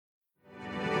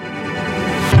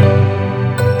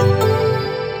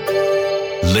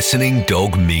Listening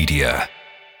Dog Media.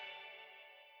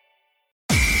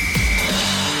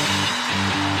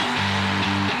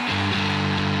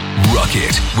 Ruck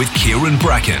It with Kieran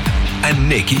Bracken and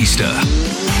Nick Easter.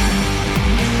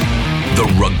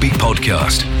 The rugby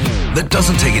podcast that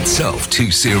doesn't take itself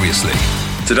too seriously.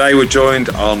 Today we're joined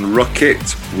on Ruck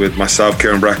It with myself,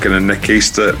 Kieran Bracken and Nick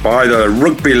Easter by the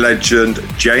rugby legend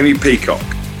Jamie Peacock.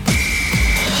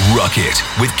 Ruck It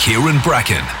with Kieran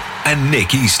Bracken and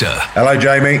Nick Easter. Hello,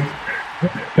 Jamie.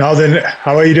 Now then,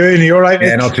 how are you doing? Are you all right, Nick?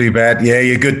 Yeah, not too bad. Yeah,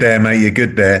 you're good there, mate. You're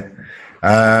good there.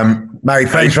 Mate,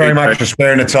 thanks very much for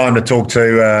sparing the time to talk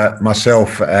to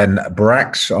myself and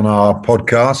Brax on our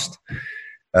podcast.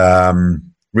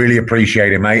 Really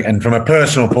appreciate it, mate. And from a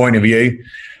personal point of view,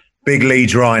 big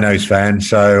Leeds Rhinos fan,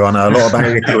 so I know a lot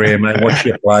about your career, mate. Watch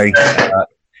you play.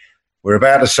 We're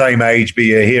about the same age,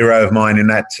 be a hero of mine in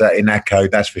that code,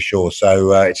 that's for sure.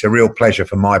 So it's a real pleasure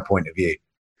from my point of view.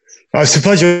 It's a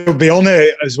pleasure to be on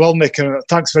it as well, Nick, and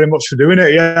thanks very much for doing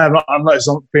it. Yeah, I'm letting us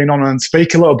being on and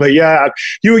speak a little bit. Yeah,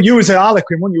 you was at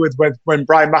Harlequin, weren't you, when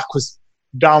Brian Mack was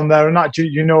down there, and that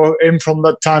you know him from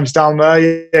the times down there.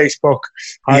 Yeah, he spoke.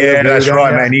 Yeah, that's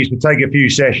right, man. He used to take a few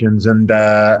sessions, and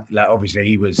obviously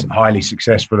he was highly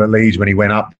successful at Leeds when he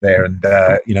went up there, and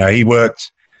he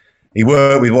worked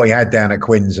with what he had down at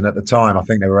Quins, and at the time I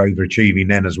think they were overachieving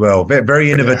then as well.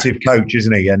 Very innovative coach,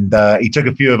 isn't he? And he took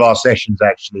a few of our sessions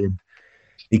actually, and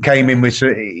he came in with,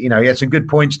 he had some good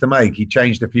points to make. He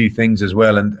changed a few things as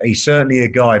well, and he's certainly a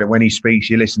guy that when he speaks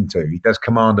you listen to. He does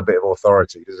command a bit of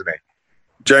authority, doesn't he?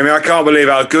 Jamie, I can't believe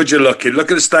how good you're looking.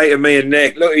 Look at the state of me and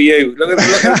Nick. Look at you. Look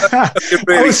at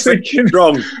really I was thinking,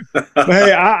 strong.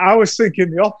 Mate, I was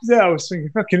thinking the opposite. I was thinking,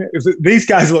 fucking, these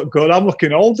guys look good. I'm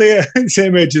looking old here.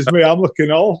 Same age as me. I'm looking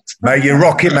old. Mate, you're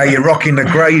rocking the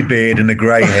grey beard and the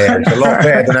grey hair. It's a lot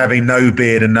better than having no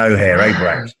beard and no hair, eh,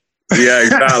 Brax? Yeah,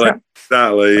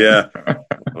 exactly, yeah.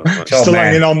 Still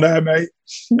hanging on there, mate.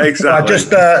 Exactly.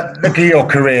 Just look at your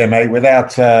career, mate,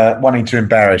 without wanting to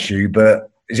embarrass you, but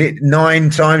is it 9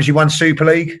 times you won Super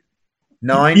League?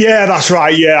 9? Yeah, that's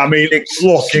right. Yeah, I mean,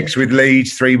 six with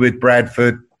Leeds, 3 with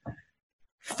Bradford,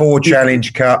 4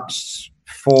 Challenge Cups,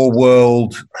 4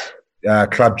 World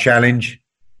Club Challenge.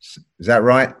 Is that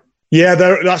right? Yeah,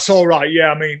 that's all right.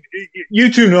 Yeah, I mean,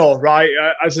 you two know, right?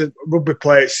 As a rugby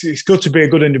player, it's good to be a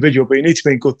good individual, but you need to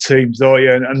be in good teams, though.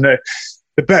 Yeah, and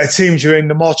the better teams you're in,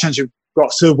 the more chance you've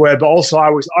got silverware. But also, I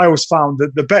always found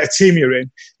that the better team you're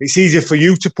in, it's easier for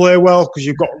you to play well because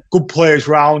you've got good players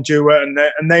around you, and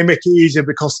they make it easier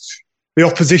because the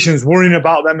opposition's worrying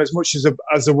about them as much as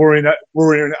they're worrying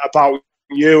about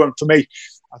you. And for me,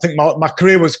 I think my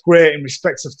career was great in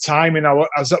respect of timing. I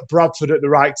was at Bradford at the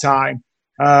right time.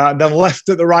 And then left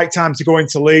at the right time to go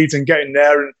into Leeds and get in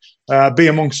there and be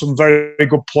among some very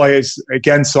good players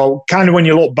again. So kind of when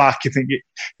you look back, you think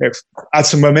it had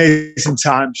some amazing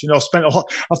times. Spent a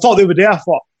lot. I thought the other day,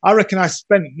 I reckon I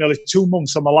spent nearly 2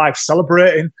 months of my life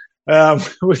celebrating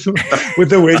with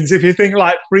the wins. If you think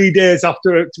like 3 days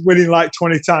after winning like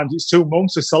 20 times, it's 2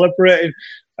 months of celebrating.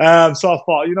 So I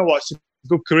thought, you know what, it's a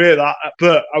good career that.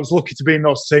 But I was lucky to be in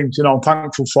those teams. I'm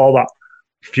thankful for that.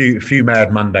 Few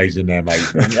mad Mondays in there,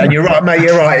 mate. And you're right, mate.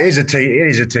 You're right. It is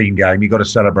a team game. You've got to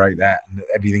celebrate that and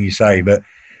everything you say. But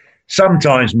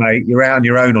sometimes, mate, you're out on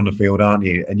your own on the field, aren't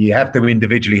you? And you have to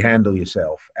individually handle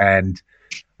yourself. And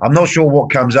I'm not sure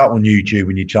what comes up on YouTube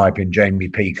when you type in Jamie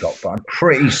Peacock, but I'm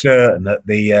pretty certain that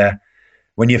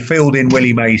when you filled in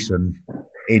Willie Mason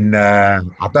in I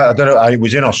don't know, it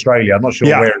was in Australia. I'm not sure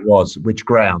where it was, which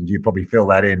ground. You probably fill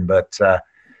that in, but.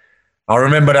 I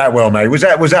remember that well, mate. Was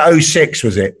that 06,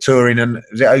 was it? Touring, and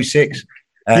was it 06?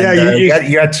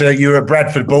 And, you were at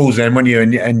Bradford Bulls then, weren't you?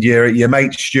 And your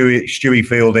mate Stewie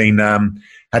Fielding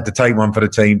had to take one for the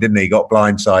team, didn't he? Got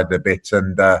blindsided a bit,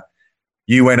 and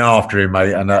you went after him,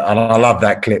 mate. And I love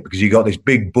that clip because you got this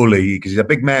big bully, because he's a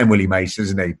big man, Willie Mason,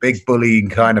 isn't he? Big bullying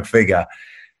kind of figure,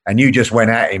 and you just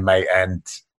went at him, mate, and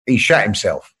he shat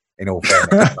himself. In all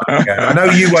fairness, I know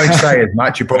you won't say as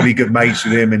much. You're probably good mates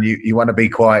with him, and you want to be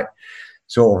quite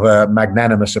sort of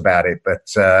magnanimous about it. But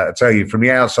I tell you, from the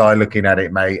outside looking at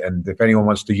it, mate, and if anyone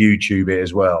wants to YouTube it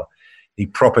as well, he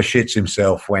proper shits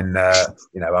himself when a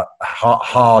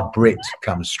hard Brit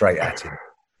comes straight at him.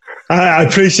 I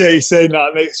appreciate you saying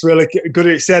that, mate. It's really good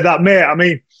that you said that, mate. I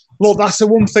mean, look, that's the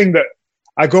one thing that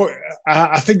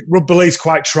I think rugby league's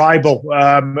quite tribal,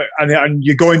 and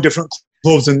you go in different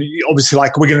clubs, and obviously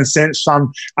like Wigan and Saints fan,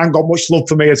 I ain't got much love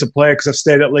for me as a player because I've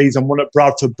stayed at Leeds and won at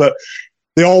Bradford, but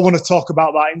they all want to talk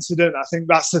about that incident. I think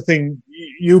that's the thing.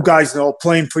 You guys know,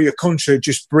 playing for your country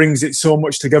just brings it so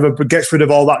much together, but gets rid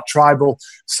of all that tribal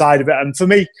side of it. And for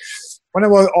me, when I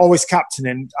was always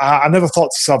captaining, I never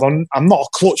thought to myself, I'm not a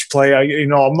clutch player. You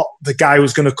know, I'm not the guy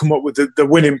who's going to come up with the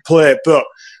winning play, but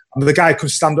I'm the guy who can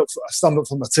stand up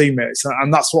for my teammates,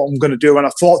 and that's what I'm going to do. And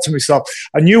I thought to myself,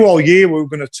 I knew all year we were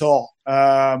going to talk,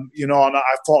 you know, and I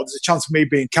thought there's a chance of me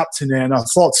being captain here, and I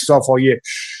thought to myself all year,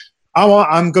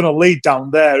 I'm going to lead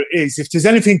down there is if there's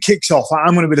anything kicks off,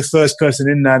 I'm going to be the first person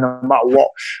in there no matter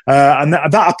what. And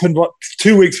that happened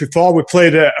 2 weeks before. We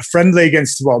played a friendly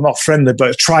against, well, not friendly, but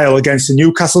a trial against the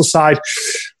Newcastle side.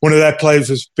 One of their players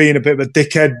was being a bit of a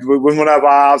dickhead with one of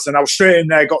ours, and I was straight in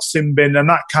there, got sin bin, and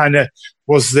that kind of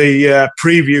was the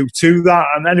preview to that.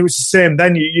 And then it was the same.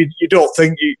 Then you don't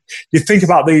think, you think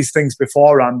about these things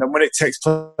beforehand, and when it takes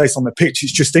place on the pitch,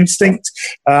 it's just instinct.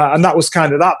 And that was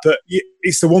kind of that. But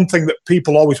it's the one thing that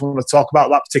people always want to talk about,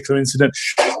 that particular incident.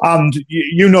 And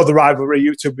you know the rivalry,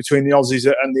 YouTube, between the Aussies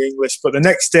and the English. But the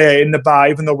next day in the bar,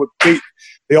 even though we beat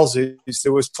the Aussies,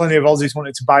 there was plenty of Aussies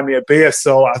wanting to buy me a beer.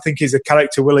 So I think he's a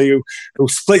character, Willie, who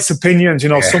splits opinions. You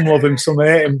know, some love him, some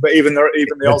hate him, but even the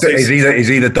Aussies. Is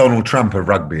he the Donald Trump of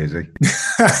rugby? Is he?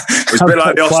 It's a bit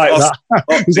like the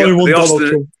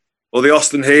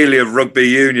Austin Healey of rugby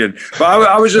union. But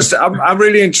I'm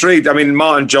really intrigued. I mean,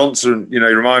 Martin Johnson, you know,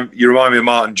 you remind me of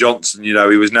Martin Johnson. You know,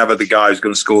 he was never the guy who's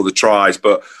going to score the tries,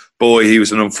 but boy, he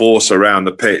was an enforcer around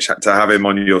the pitch. To have him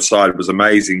on your side was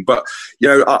amazing. But, you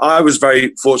know, I was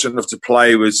very fortunate enough to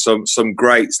play with some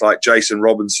greats like Jason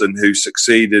Robinson, who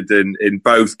succeeded in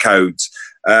both codes.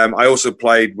 I also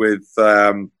played with,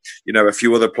 you know, a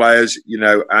few other players, you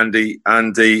know, Andy,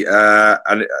 I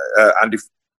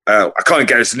can't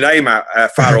get his name out,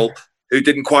 Farrell, who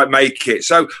didn't quite make it.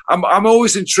 So I'm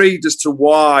always intrigued as to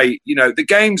why, you know, the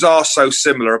games are so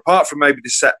similar, apart from maybe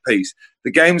the set piece. The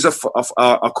games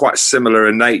are quite similar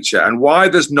in nature, and why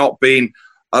there's not been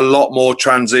a lot more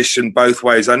transition both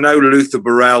ways. I know Luther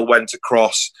Burrell went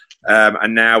across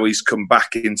and now he's come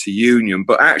back into Union,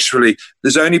 but actually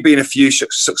there's only been a few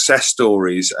success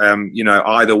stories, you know,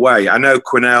 either way. I know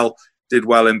Quinnell did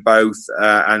well in both,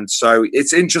 and so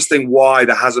it's interesting why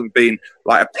there hasn't been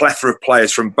like a plethora of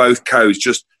players from both codes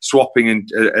just swapping in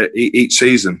each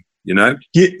season. You know?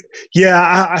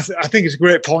 Yeah, I think it's a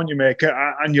great point you make,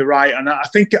 and you're right. And I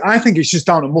think it's just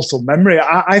down to muscle memory.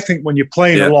 I think when you're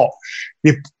playing a lot,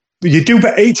 you do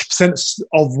about 80%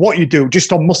 of what you do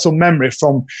just on muscle memory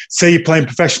from, say, you're playing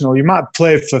professional. You might have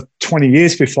played for 20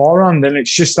 years beforehand, and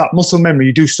it's just that muscle memory.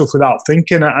 You do stuff without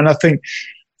thinking. And I think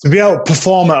to be able to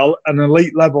perform at an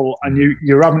elite level, and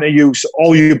you're having to use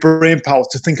all your brain power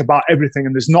to think about everything,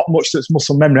 and there's not much that's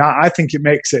muscle memory, I think it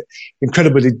makes it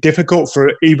incredibly difficult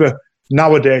for either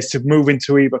nowadays to move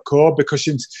into either core, because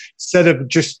instead of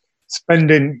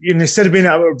being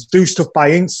able to do stuff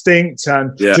by instinct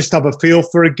and just have a feel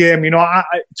for a game, you know,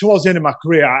 towards the end of my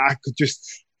career, I could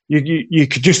just, you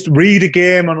could just read a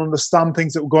game and understand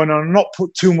things that were going on and not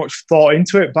put too much thought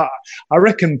into it. But I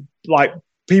reckon, like,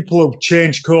 people who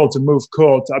change codes and move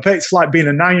codes, I bet it's like being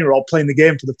a 9-year-old playing the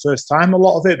game for the first time. A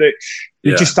lot of it, that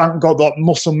you just haven't got that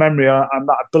muscle memory and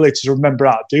that ability to remember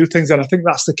how to do things. And I think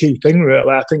that's the key thing,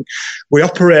 really. I think we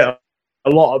operate a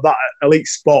lot of that elite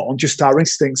sport on just our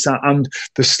instincts and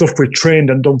the stuff we've trained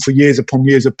and done for years upon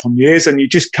years upon years. And you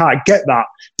just can't get that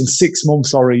in 6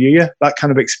 months or a year, that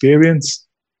kind of experience.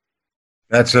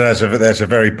 That's a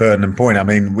very pertinent point. I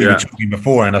mean, we were talking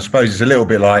before, and I suppose it's a little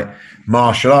bit like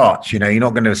martial arts. You know, you're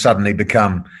not going to suddenly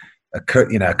become a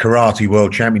karate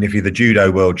world champion if you're the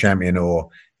judo world champion, or,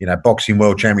 you know, boxing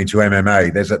world champion to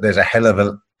MMA. There's a hell of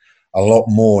a lot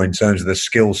more in terms of the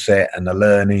skill set and the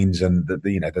learnings and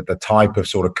the type of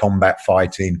sort of combat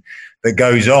fighting that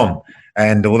goes on.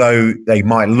 And although they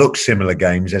might look similar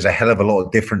games, there's a hell of a lot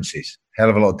of differences.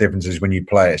 When you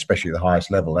play, especially at the highest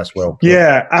level. That's well put.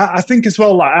 Yeah, I think as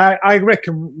well, like, I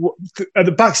reckon at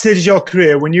the backstage of your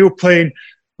career, when you were playing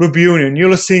rugby union,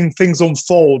 you'll have seen things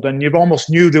unfold, and you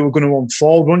almost knew they were going to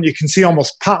unfold, wouldn't you? You can see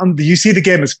almost patterns. You see the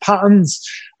game as patterns,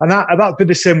 and that'd be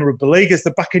the same with rugby league. As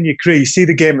the back in your career, you see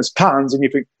the game as patterns, and you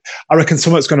think, I reckon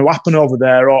something's going to happen over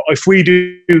there, or if we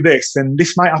do this, then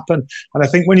this might happen. And I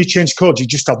think when you change codes, you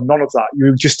just have none of that.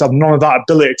 You just have none of that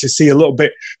ability to see a little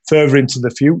bit further into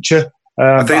the future.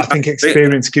 I think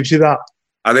experience gives you that.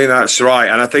 I think that's right.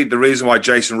 And I think the reason why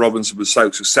Jason Robinson was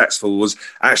so successful was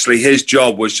actually his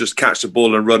job was just catch the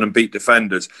ball and run and beat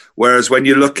defenders. Whereas when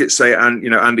you look at, say,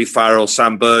 Andy Farrell,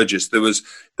 Sam Burgess, there was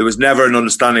never an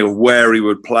understanding of where he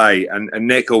would play. And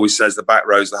Nick always says the back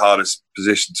row is the hardest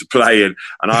position to play in.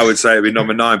 And I would say it'd be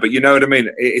number 9. But you know what I mean?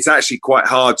 It's actually quite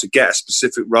hard to get a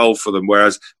specific role for them,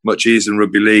 whereas much easier in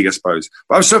rugby league, I suppose.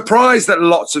 But I'm surprised that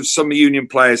lots of some Union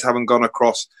players haven't gone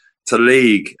across to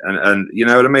league, and you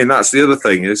know what I mean. That's the other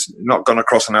thing, is not gone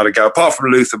across and had a go, apart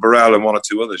from Luther Burrell and one or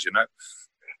two others, you know.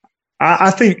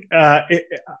 I think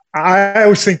I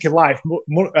always think in life,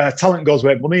 talent goes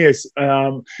where money is.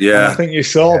 And I think you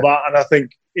saw that, and I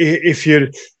think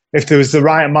if there was the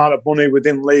right amount of money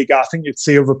within league, I think you'd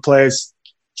see other players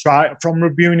try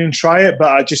it.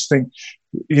 But I just think,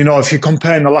 you know, if you're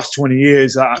comparing the last 20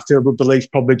 years, I feel rugby league's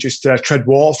probably just tread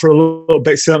water for a little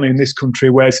bit, certainly in this country,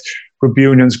 whereas rugby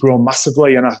union's grown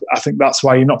massively, and I think that's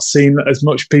why you're not seeing as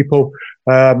much people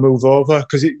move over,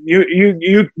 because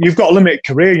you've got a limited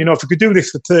career. You know, if you could do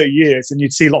this for 30 years, then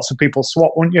you'd see lots of people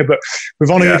swap, wouldn't you? But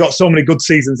we've only got so many good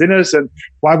seasons in us, and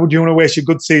why would you want to waste your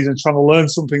good season trying to learn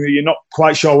something that you're not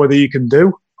quite sure whether you can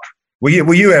do? Were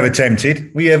you ever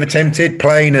tempted? Were you ever tempted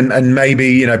playing and maybe,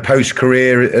 you know,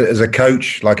 post-career as a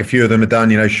coach, like a few of them have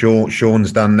done? You know,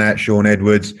 Sean's done that, Sean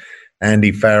Edwards,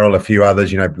 Andy Farrell, a few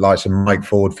others, you know, like some Mike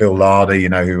Ford, Phil Larder, you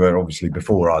know, who were obviously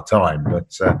before our time.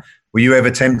 But were you ever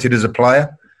tempted as a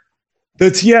player?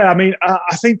 I mean,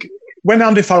 I think when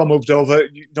Andy Farrell moved over,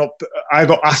 you know, I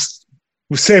got asked,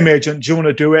 same agent, do you want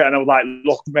to do it? And I was like,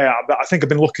 look, mate, I think I've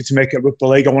been lucky to make it rugby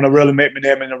league. I want to really make my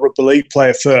name in a rugby league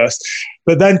player first.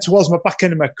 But then towards my back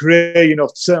end of my career, you know,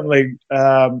 certainly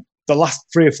the last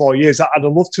 3 or 4 years, I'd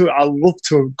love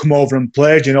to come over and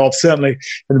play. You know, certainly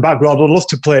in the background, I'd love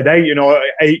to play at 8. You know,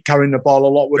 8 carrying the ball a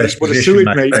lot would have suited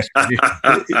me.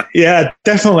 Yeah,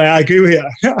 definitely, I agree with you,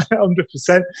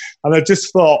 100%. And I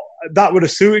just thought that would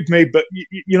have suited me. But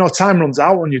you know, time runs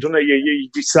out when you've done it.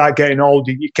 You start getting old.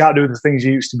 You can't do the things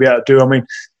you used to be able to do. I mean,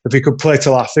 if you could play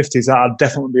till our 50s, I'd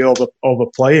definitely be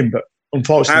overplaying. But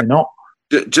unfortunately, not.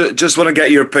 Just want to get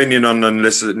your opinion on, and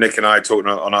listen, Nick and I talking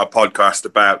on our podcast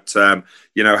about,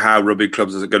 you know, how rugby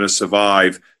clubs are going to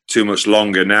survive too much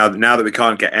longer now that we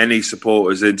can't get any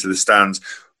supporters into the stands.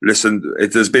 Listen,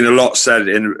 there's been a lot said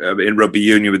in rugby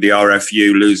union with the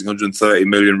RFU losing 130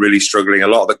 million, really struggling. A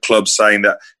lot of the clubs saying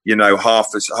that, you know,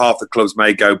 half the clubs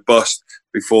may go bust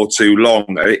before too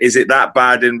long. Is it that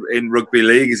bad in rugby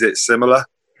league? Is it similar?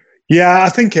 Yeah, I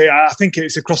think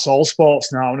it's across all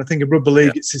sports now, and I think in rugby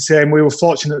league it's the same. We were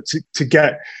fortunate to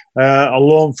get a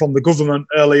loan from the government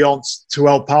early on to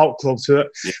help out clubs.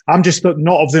 I'm just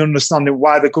not of the understanding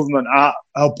why the government aren't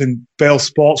helping bail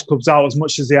sports clubs out as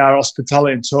much as they are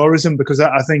hospitality and tourism, because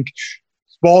I think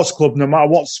sports club, no matter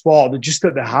what sport, they're just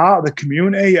at the heart of the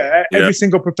community. Every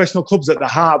single professional club's at the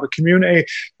heart of the community,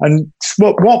 and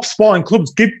what sporting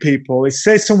clubs give people is,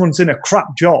 say someone's in a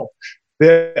crap job,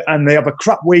 and they have a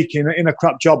crap week in a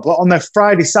crap job, but on their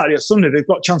Friday, Saturday or Sunday, they've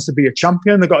got a chance to be a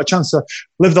champion. They've got a chance to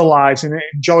live their lives and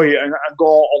enjoy it and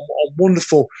go on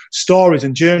wonderful stories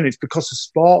and journeys because of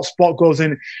sport. Sport goes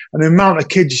in, and the amount of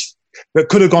kids that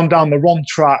could have gone down the wrong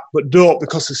track but don't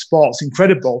because of sport's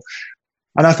incredible.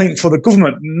 And I think for the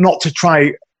government not to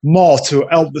try more to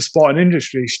help the sporting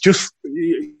industry, it's just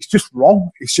wrong.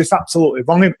 It's just absolutely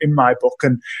wrong in my book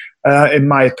and in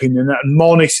my opinion. And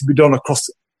more needs to be done across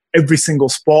every single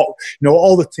sport, you know,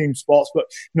 all the team sports, but,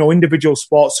 you know, individual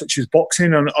sports such as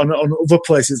boxing and other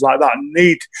places like that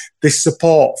need this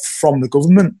support from the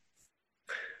government.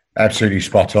 Absolutely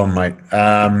spot on, mate.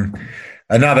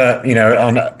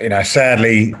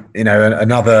 Sadly,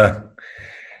 another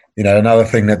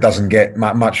thing that doesn't get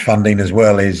much funding as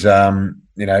well is,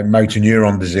 motor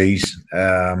neuron disease,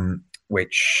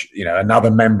 which, you know,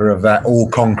 another member of that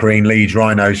all-conquering Leeds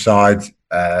Rhino side,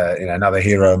 another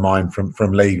hero of mine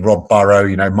from league, Rob Burrow,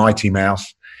 you know, Mighty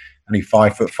Mouse, only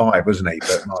 5'5", wasn't he?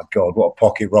 But my God, what a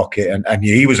pocket rocket. And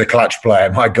he was a clutch player.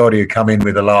 My God, he'd come in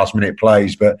with the last minute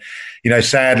plays. But, you know,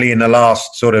 sadly in the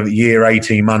last sort of year,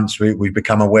 18 months, we've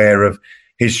become aware of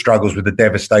his struggles with the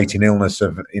devastating illness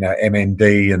of, you know,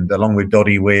 MND, and along with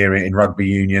Doddy Weir in rugby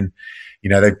union. You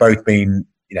know, they've both been,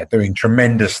 you know, doing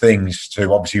tremendous things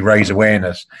to obviously raise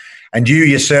awareness. And you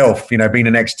yourself, you know, being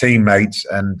an ex-teammate,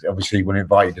 and obviously we'll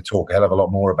invite you to talk a hell of a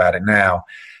lot more about it now,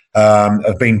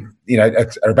 have been, you know,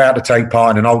 are about to take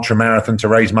part in an ultra marathon to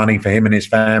raise money for him and his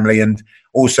family, and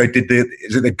also did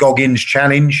the Goggins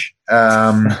Challenge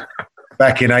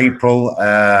back in April.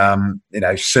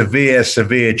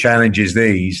 Severe challenges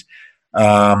these,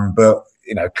 but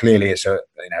you know, clearly it's a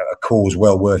cause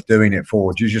well worth doing it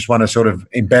for. Do you just want to sort of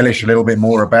embellish a little bit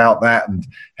more about that and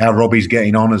how Robbie's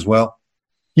getting on as well?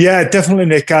 Yeah, definitely,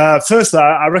 Nick. First,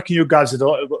 I reckon you guys would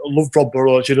love Rob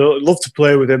Burrows. You'd love to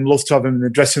play with him, love to have him in the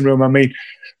dressing room. I mean,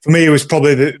 for me, he was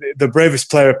probably the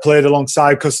bravest player I played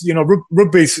alongside, because, you know,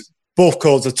 rugby's, both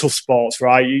codes are tough sports,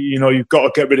 right? You know, you've got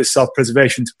to get rid of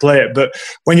self-preservation to play it. But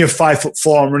when you're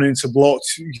 5'4" and running into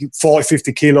blokes 40,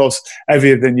 50 kilos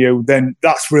heavier than you, then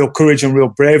that's real courage and real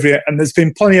bravery. And there's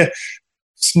been plenty of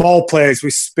small players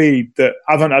with speed that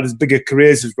haven't had as big a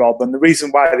careers as Rob. And the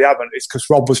reason why they haven't is because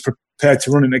Rob was prepared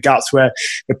to run in the gaps where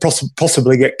they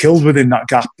possibly get killed within that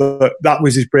gap. But that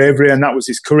was his bravery and that was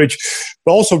his courage.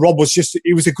 But also Rob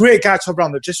he was a great guy to have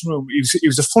around the dressing room. He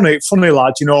was a funny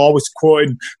lad, always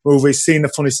quoting movies, seeing the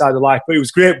funny side of life. But it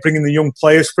was great bringing the young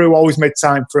players through, always made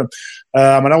time for them.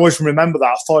 And I always remember that.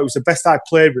 I thought it was the best I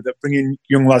played with it, bringing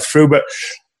young lads through. But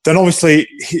then obviously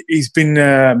he's been,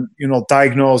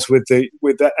 diagnosed with the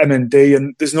MND,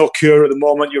 and there's no cure at the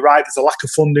moment. You're right, there's a lack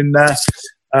of funding there.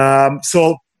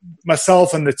 So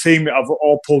myself and the team have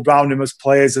all pulled round him as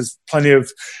players. There's plenty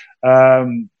of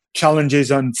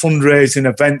challenges and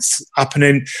fundraising events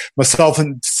happening. Myself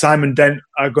and Simon Dent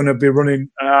are going to be running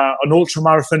an ultra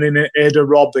marathon in Ada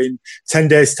Rob in 10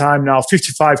 days' time now.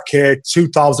 55k,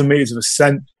 2,000 metres of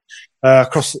ascent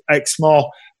across Exmoor.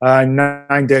 In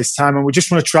 9 days' time, and we just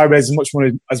want to try raise as much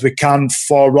money as we can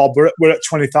for Rob. We're at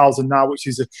 20,000 now, which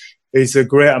is a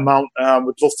great amount.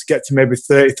 We'd love to get to maybe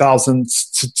 30,000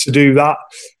 to do that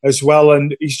as well.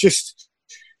 And it's just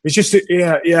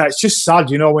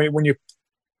sad, when you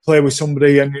play with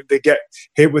somebody and they get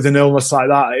hit with an illness like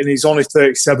that, and he's only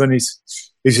 37.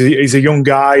 He's a young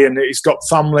guy and he's got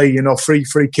family,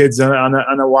 three kids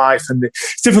and a wife. And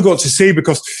it's difficult to see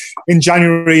because in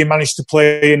January he managed to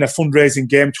play in a fundraising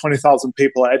game, 20,000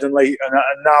 people at Headingley. And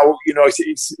now,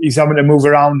 he's having to move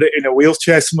around in a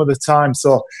wheelchair some of the time.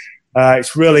 So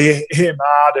it's really hit him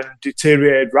hard and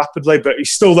deteriorated rapidly, but he's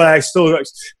still there. He's still got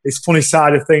his funny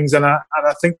side of things. And I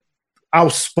think our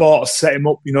sport has set him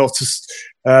up,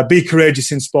 to be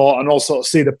courageous in sport and also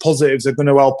see the positives are going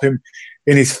to help him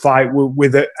in his fight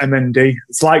with the MND.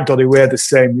 It's like Doddy, we're the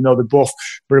same. They both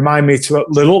remind me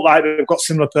they look like they've got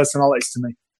similar personalities to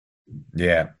me.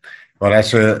 Yeah. Well,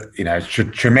 that's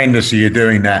tremendous that you're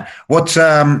doing that. What sort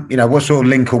of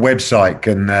link or website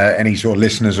can any sort of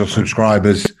listeners or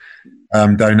subscribers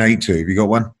donate to? Have you got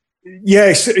one? Yeah,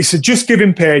 it's a Just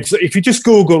Giving page. If you just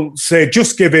Google, say,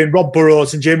 Just Giving, Rob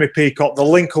Burrows and Jamie Peacock, the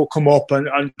link will come up and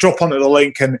drop onto the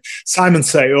link and Simon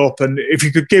set it up. And if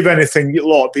you could give anything,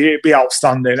 it'd be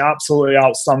outstanding, absolutely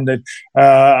outstanding.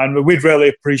 And we'd really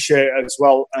appreciate it as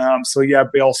well. So, yeah,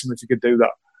 it'd be awesome if you could do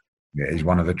that. Yeah, he's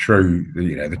one of the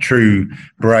true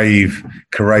brave,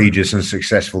 courageous and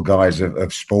successful guys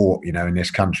of sport, in this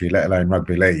country, let alone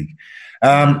rugby league. So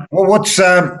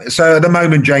at the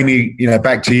moment, Jamie,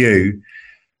 back to you.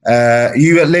 Are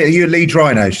you at Leeds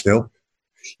Rhino still?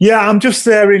 Yeah, I'm just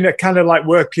there in a kind of like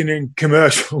working in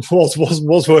commercial.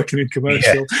 was working in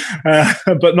commercial,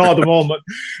 but not at the moment.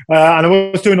 And I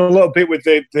was doing a little bit with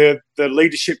the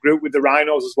leadership group with the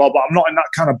Rhinos as well, but I'm not in that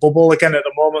kind of bubble again at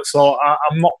the moment. So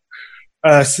I'm not.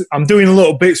 I'm doing a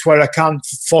little bits where I can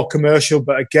for commercial,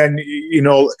 but again,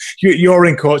 you're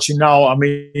in coaching now. I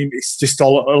mean, it's just a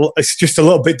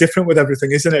little bit different with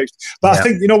everything, isn't it? But yeah. I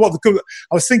think I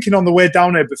was thinking on the way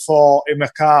down here before in my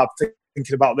car,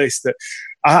 thinking about this, that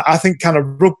I think kind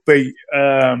of rugby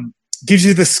gives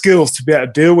you the skills to be able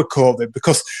to deal with COVID,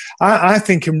 because I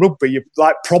think in rugby you're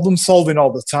like problem solving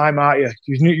all the time, aren't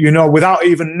you? Without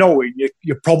even knowing,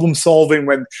 you're problem solving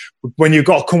when you've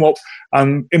got to come up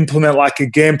and implement like a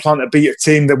game plan to beat a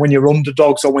team, that when you're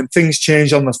underdogs or when things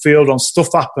change on the field and stuff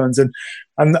happens.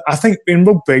 And I think in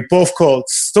rugby, both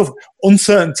courts,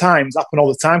 uncertain times happen all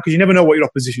the time because you never know what your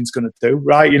opposition's going to do,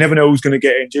 right? You never know who's going to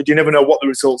get injured. You never know what the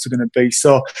results are going to be.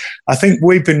 So I think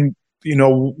we've been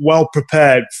well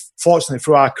prepared, fortunately,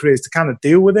 through our careers to kind of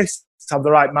deal with this, to have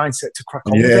the right mindset to crack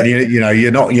on with it.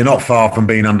 You're not far from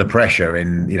being under pressure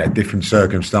in different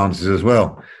circumstances as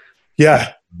well.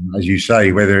 Yeah, as you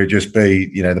say, whether it just be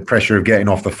the pressure of getting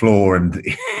off the floor and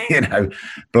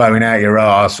blowing out your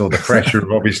arse, or the pressure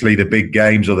of obviously the big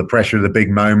games, or the pressure of the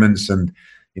big moments, and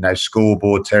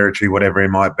scoreboard territory, whatever it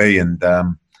might be, and.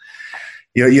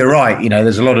 You're right.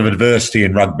 There's a lot of adversity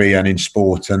in rugby and in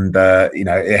sport, and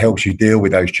it helps you deal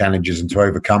with those challenges and to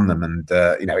overcome them. And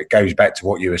it goes back to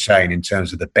what you were saying in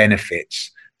terms of the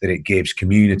benefits that it gives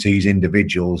communities,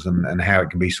 individuals, and how it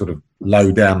can be sort of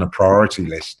low down the priority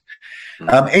list.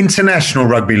 International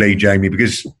rugby league, Jamie,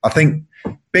 because I think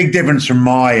big difference from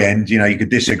my end. You could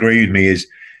disagree with me, is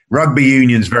rugby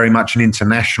union's very much an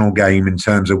international game in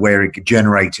terms of where it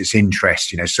generates its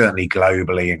interest. Certainly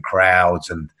globally, in crowds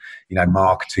and.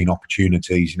 Marketing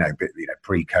opportunities,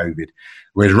 pre-COVID.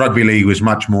 Whereas rugby league was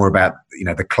much more about,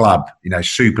 the club,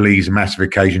 Super Leagues and Massive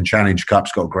Occasion Challenge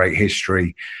Cup's got a great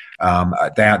history.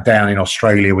 Down in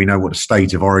Australia, we know what the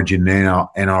state of origin in our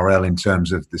NRL in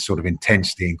terms of the sort of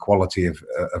intensity and quality of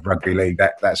rugby league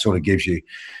that sort of gives you.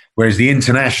 Whereas the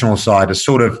international side has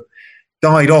sort of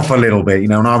died off a little bit.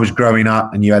 When I was growing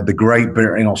up, and you had the Great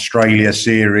Britain Australia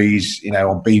series,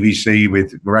 on BBC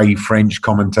with Ray French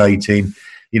commentating.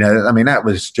 That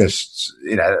was just,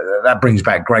 that brings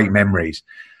back great memories.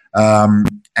 And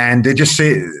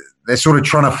they're sort of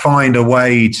trying to find a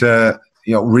way to,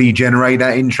 regenerate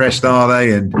that interest, are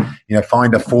they? And,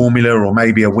 find a formula or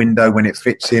maybe a window when it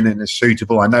fits in and is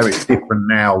suitable. I know it's different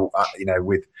now,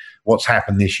 with what's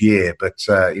happened this year, but,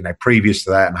 previous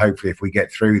to that, and hopefully if we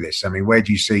get through this, where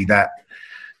do you see the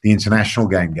international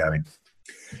game going?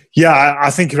 Yeah,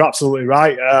 I think you're absolutely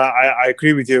right. I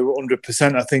agree with you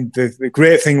 100%. I think the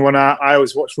great thing when I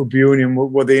always watched rugby union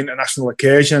were the international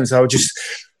occasions. I was just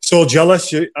so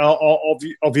jealous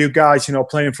of you guys,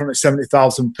 playing in front of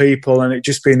 70,000 people, and it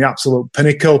just being the absolute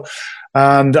pinnacle.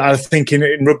 And I think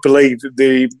in rugby league,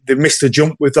 they missed a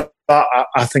jump with that.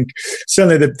 I think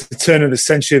certainly the turn of the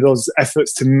century, those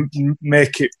efforts to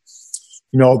make it,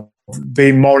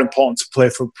 being more important to play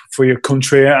for your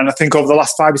country. And I think over the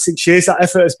last 5 or 6 years, that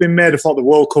effort has been made. I thought the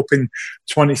World Cup in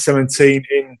 2017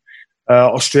 in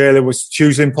Australia was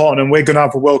hugely important, and we're going to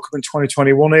have a World Cup in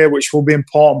 2021 here, which will be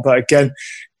important. But again,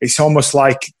 it's almost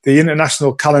like the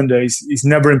international calendar is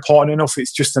never important enough.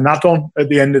 It's just an add-on at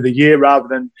the end of the year rather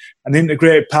than an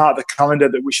integrated part of the calendar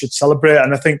that we should celebrate.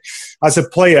 And I think as a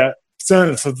player,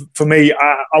 certainly for me,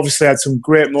 I obviously had some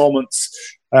great moments,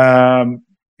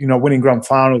 winning grand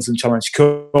finals and Challenge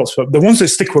Cups. But the ones that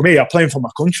stick with me are playing for my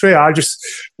country. I just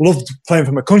loved playing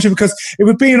for my country because, if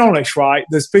we're being honest, right,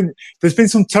 there's been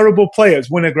some terrible players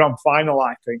win a grand final,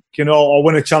 I think, or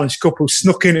win a Challenge Cup who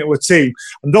snuck into a team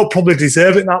and don't probably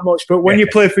deserve it that much. But when you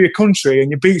play for your country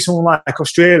and you beat someone like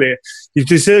Australia, you've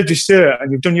deserved your cert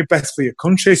and you've done your best for your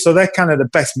country. So they're kind of the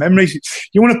best memories.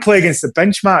 You want to play against the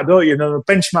benchmark, don't you? The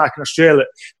benchmark in Australia,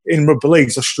 in rugby league,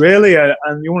 is Australia,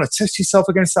 and you want to test yourself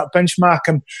against that benchmark.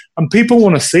 And people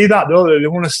want to see that, don't they? They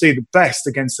want to see the best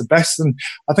against the best. And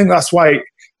I think that's why,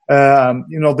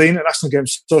 the international game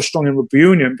is so strong in rugby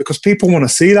union, because people want to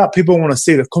see that. People want to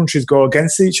see the countries go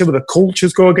against each other, the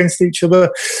cultures go against each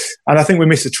other. And I think we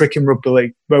miss a trick in rugby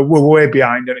league. But we're way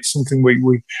behind, and it's something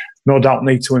we no doubt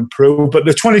need to improve. But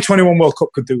the 2021 World Cup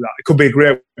could do that. It could be a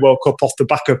great World Cup off the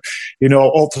back of,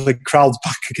 hopefully crowds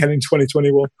back again in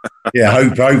 2021. Yeah,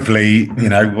 hopefully,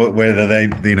 whether they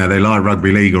like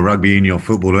rugby league or rugby union or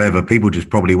football or whatever, people just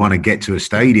probably want to get to a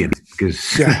stadium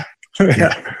because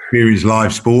experience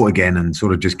live sport again and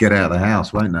sort of just get out of the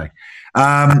house, won't they?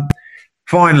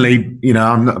 Finally,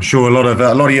 I'm sure a lot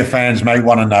of your fans may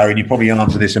want to know, and you probably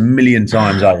answered this a million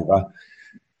times over.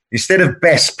 Instead of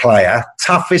best player,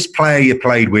 toughest player you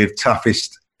played with,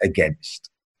 toughest against.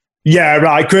 Yeah,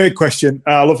 right. Great question.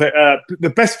 I love it.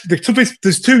 The toughest.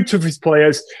 There's two toughest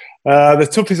players. The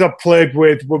toughest I've played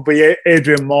with would be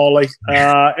Adrian Morley.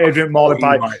 Adrian Morley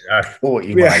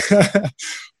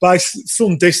by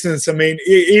some distance. I mean,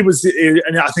 he was,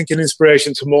 and I think, an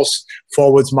inspiration to most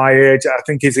forwards my age. I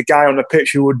think he's a guy on the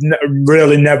pitch who would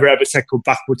really never ever take a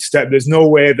backward step. There's no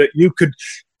way that you could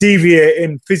deviate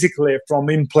him physically from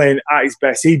him playing at his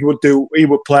best. He would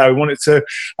play how he wanted to,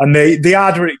 and the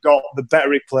harder it got, the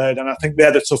better he played. And I think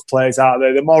they're the tough players out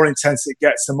there. The more intense it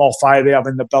gets, the more fire they have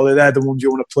in the belly. They're the ones you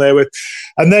want to play with.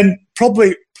 And then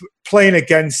probably playing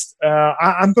against,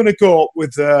 I'm going to go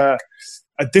with a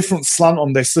different slant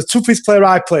on this. The toughest player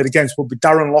I played against would be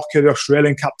Darren Lockyer, the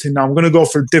Australian captain. Now I'm going to go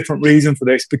for a different reason for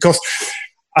this, because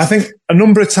I think a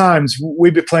number of times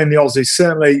we'd be playing the Aussies,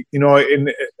 certainly, in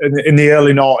the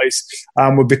early noughties,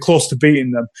 and we'd be close to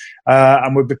beating them.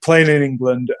 And we'd be playing in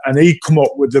England, and he'd come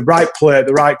up with the right play at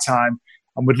the right time,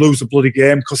 and we'd lose the bloody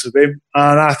game because of him.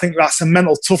 And I think that's a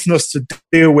mental toughness to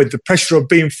deal with the pressure of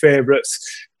being favourites,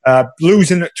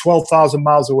 losing at 12,000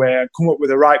 miles away, and come up with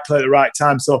the right play at the right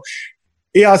time. So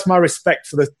he has my respect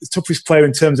for the toughest player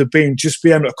in terms of being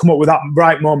able to come up with that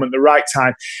right moment, the right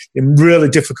time in really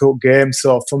difficult games.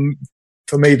 So for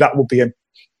me, that would be him.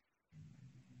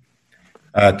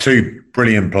 Two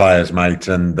brilliant players, mate.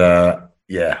 And I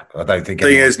don't think... The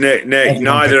thing is, Nick,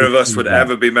 neither of us would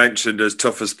ever be mentioned as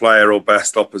toughest player or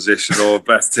best opposition or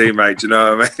best teammate. Do you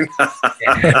know what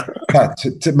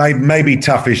I mean? Maybe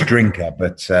toughest drinker,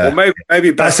 but... well,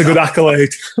 maybe that's a good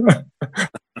accolade.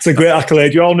 It's a great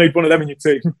accolade. You all need one of them in your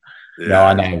team. Yeah. No,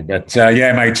 I know. But,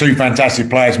 mate, two fantastic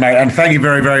players, mate. And thank you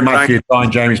very, very much for your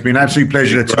time, Jamie. It's been an absolute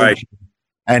pleasure to talk to you.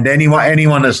 And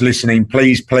anyone that's listening,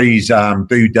 please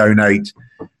do donate.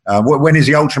 When is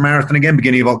the Ultra Marathon again?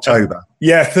 Beginning of October?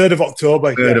 Yeah, 3rd of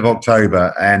October. 3rd of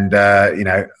October. And,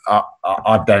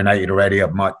 I've donated already. I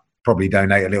might probably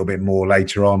donate a little bit more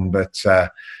later on. But,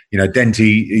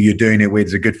 Denty, you're doing it with,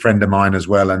 is a good friend of mine as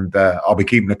well. And I'll be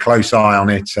keeping a close eye on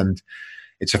it. And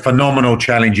it's a phenomenal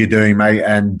challenge you're doing, mate,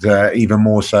 and even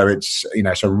more so, it's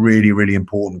a really, really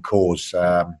important cause.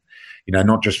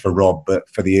 Not just for Rob, but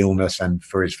for the illness and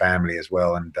for his family as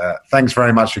well. And thanks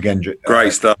very much again.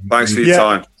 Great stuff. Thanks for your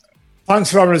time.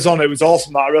 Thanks for having us on. It was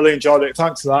awesome, Matt. I really enjoyed it.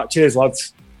 Thanks for that. Cheers,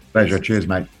 lads. Pleasure. Cheers,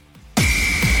 mate.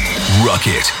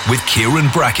 Rocket with Kieran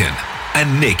Bracken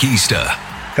and Nick Easter.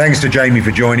 Thanks to Jamie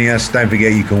for joining us. Don't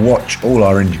forget you can watch all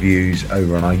our interviews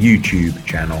over on our YouTube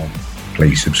channel.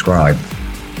 Please subscribe.